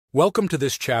Welcome to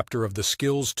this chapter of the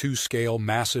Skills to Scale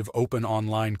massive open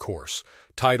online course,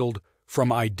 titled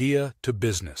From Idea to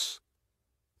Business.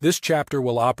 This chapter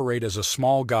will operate as a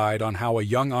small guide on how a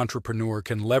young entrepreneur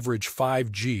can leverage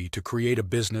 5G to create a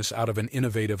business out of an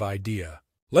innovative idea.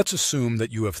 Let's assume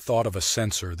that you have thought of a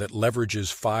sensor that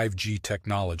leverages 5G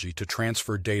technology to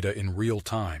transfer data in real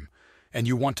time, and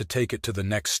you want to take it to the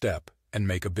next step and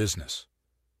make a business.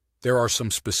 There are some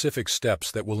specific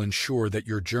steps that will ensure that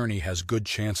your journey has good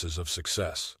chances of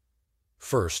success.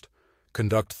 First,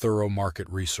 conduct thorough market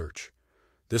research.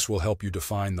 This will help you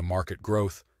define the market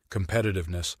growth,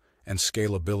 competitiveness, and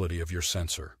scalability of your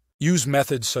sensor. Use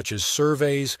methods such as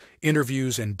surveys,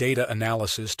 interviews, and data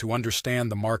analysis to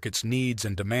understand the market's needs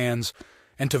and demands,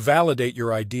 and to validate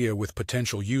your idea with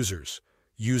potential users.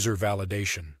 User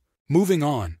validation. Moving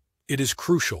on, it is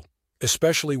crucial,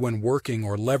 especially when working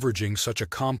or leveraging such a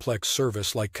complex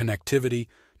service like connectivity,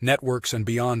 networks, and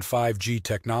beyond 5G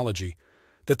technology,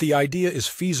 that the idea is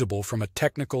feasible from a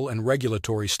technical and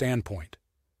regulatory standpoint.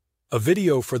 A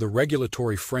video for the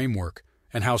regulatory framework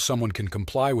and how someone can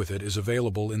comply with it is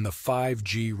available in the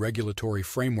 5G Regulatory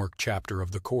Framework chapter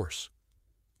of the course.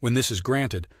 When this is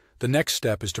granted, the next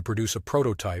step is to produce a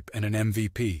prototype and an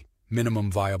MVP,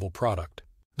 minimum viable product.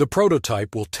 The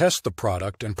prototype will test the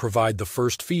product and provide the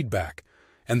first feedback,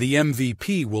 and the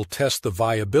MVP will test the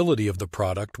viability of the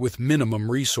product with minimum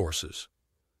resources.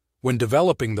 When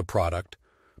developing the product,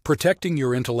 protecting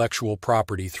your intellectual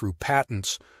property through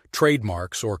patents,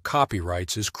 trademarks, or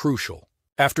copyrights is crucial.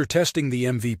 After testing the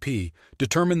MVP,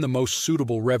 determine the most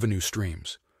suitable revenue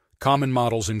streams. Common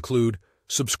models include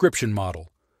subscription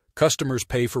model. Customers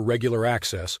pay for regular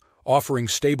access, offering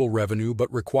stable revenue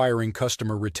but requiring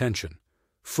customer retention.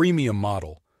 Freemium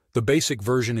model. The basic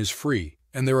version is free,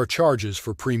 and there are charges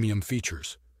for premium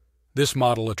features. This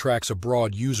model attracts a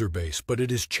broad user base, but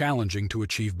it is challenging to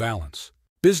achieve balance.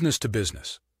 Business to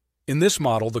business. In this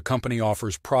model, the company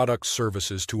offers products,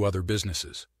 services to other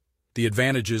businesses. The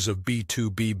advantages of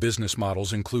B2B business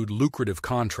models include lucrative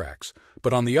contracts,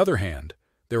 but on the other hand,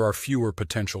 there are fewer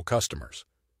potential customers.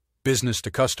 Business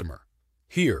to customer.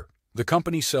 Here, the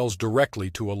company sells directly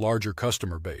to a larger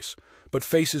customer base, but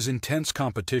faces intense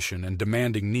competition and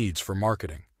demanding needs for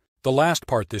marketing. The last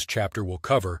part this chapter will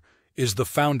cover is the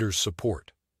founder's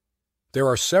support. There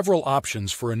are several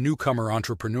options for a newcomer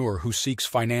entrepreneur who seeks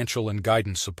financial and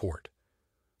guidance support.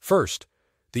 First,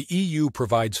 the EU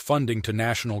provides funding to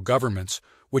national governments,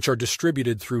 which are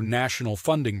distributed through national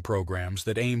funding programs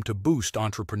that aim to boost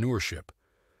entrepreneurship.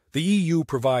 The EU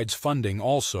provides funding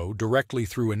also directly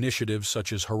through initiatives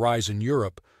such as Horizon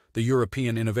Europe, the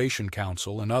European Innovation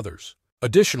Council, and others.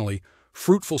 Additionally,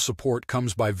 fruitful support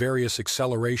comes by various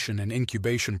acceleration and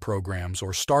incubation programs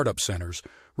or startup centers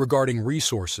regarding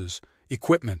resources,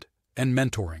 equipment, and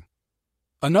mentoring.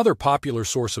 Another popular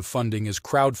source of funding is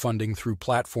crowdfunding through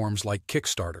platforms like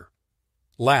Kickstarter.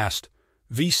 Last,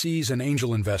 VCs and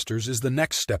angel investors is the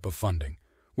next step of funding,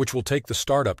 which will take the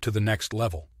startup to the next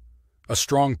level. A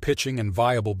strong pitching and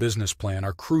viable business plan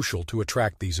are crucial to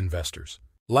attract these investors.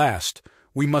 Last,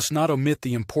 we must not omit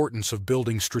the importance of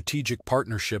building strategic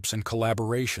partnerships and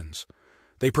collaborations.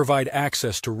 They provide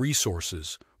access to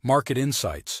resources, market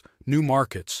insights, new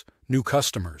markets, new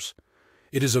customers.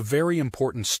 It is a very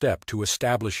important step to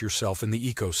establish yourself in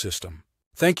the ecosystem.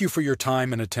 Thank you for your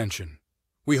time and attention.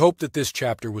 We hope that this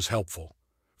chapter was helpful.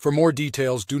 For more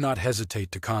details, do not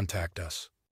hesitate to contact us.